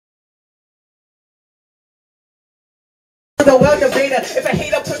The elevator. If a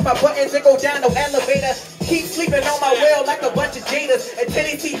hater push my buttons and go down the elevator, keep sleeping on my wheel like a bunch of jaders until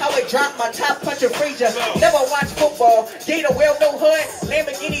they see how I drop my top punch of Frazier. Never watch football, gator wheel no hood,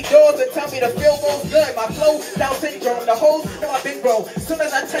 Lamborghini doors and tell me the field goes good. My flow down syndrome, the hoes know I've been grown. Soon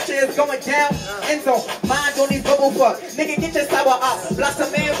as I touch it, it's going down. End zone, mind on these bubble fuck. Nigga, get your sour up. Blossom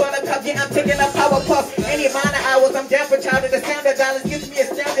man, buttercup, yeah, I'm taking a power puff. Any amount of hours, I'm down for child. The sound of dollars gets me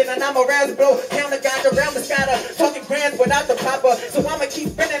astounded, and I'm aroused, bro. Down the guys around the scatter, talking grands without the popper. So I'ma keep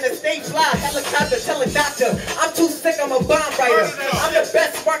spinning and stay fly. Helicopter, tell a doctor, I'm too sick, I'm a bomb writer. I'm the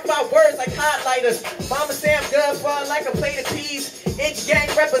best, spark my words like highlighters. Mama say I'm good for like a plate of peas. Each gang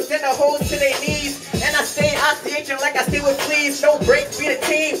represent the hoes to their knees. And I stay oscillating like I stay with fleas. No breaks, be the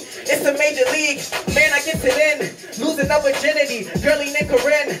team. It's a major league. Man, I get it in. Losing no virginity. Girlie named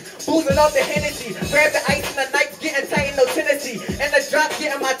Corinne. Boozing off the Hennessy. Grab the ice and the knife, getting tight in no Tennessee. And the drop,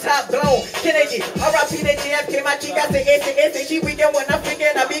 getting my top blown. Kennedy. R.I.P. the JFK. My chica say ese. She weekend when I'm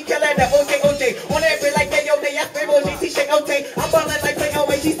freaking. I be killing the OJ. On every like yo, they ask me, she shake okay. I'm ballin' like play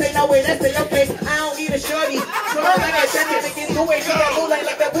away. She say no way, that's the okay. I don't need a shorty. So I'm like a jacket. They get away. She got moonlight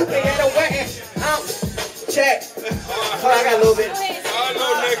like that bouquet at a wedding. Check. Oh, I got a little bit.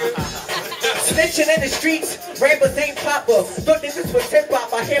 Snitching in the streets, rappers ain't proper. Thought this was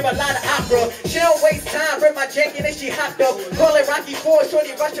hip-hop, I hear a lot of opera. She don't waste time, rip my jacket and she hopped up. Call it Rocky 4,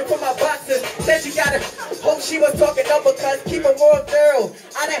 shorty rushing for my boxers. Said she got it, hope she was talking uppercuts. Keep a raw girl,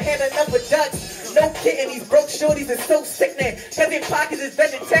 I done had enough of ducks. No kidding, these broke shorties is so sickening. Cause their pockets is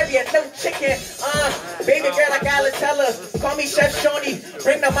vegetarian, no chicken. Baby girl, I gotta tell her. Call me Chef Shawnee,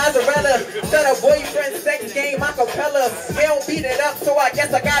 bring the mozzarella. Set a boyfriend sex game, acapella. They don't beat it up, so I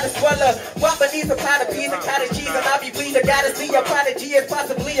guess I gotta swell her. Papa needs a pot of peas and cottage cheese, and I'll be pleased. I gotta see your prodigy is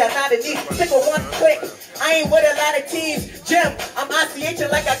possibly a not a need. Stick with one click, I ain't with a lot of teams. Jim, I'm ICHing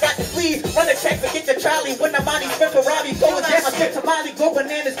like I got the sleeves. Run the checks and get the trolley. When the money spent for Robbie, go and jam. I spent tamale, go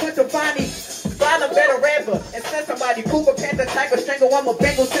bananas, quit to Bonnie. Find a better rapper and send somebody. Cougar, Panther, Tiger, Strangle, I'm a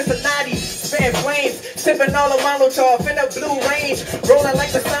Bengal, Cincinnati. Spitting flames, sipping all the Molotov in the blue range. Rolling like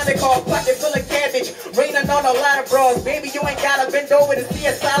the Sonic car, pocket full of cabbage. Raining on a lot of bras. Baby, you ain't gotta bend over to see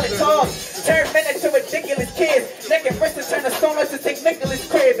a solid toss. Turn minutes to ridiculous kids. Naked wrists turn the stoners to take Nicholas'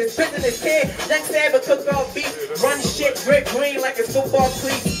 crib. It's business kid. Young Savage cook off beef. Run shit, grip green like a football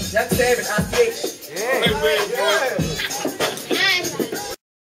cleat. Young Savage, I see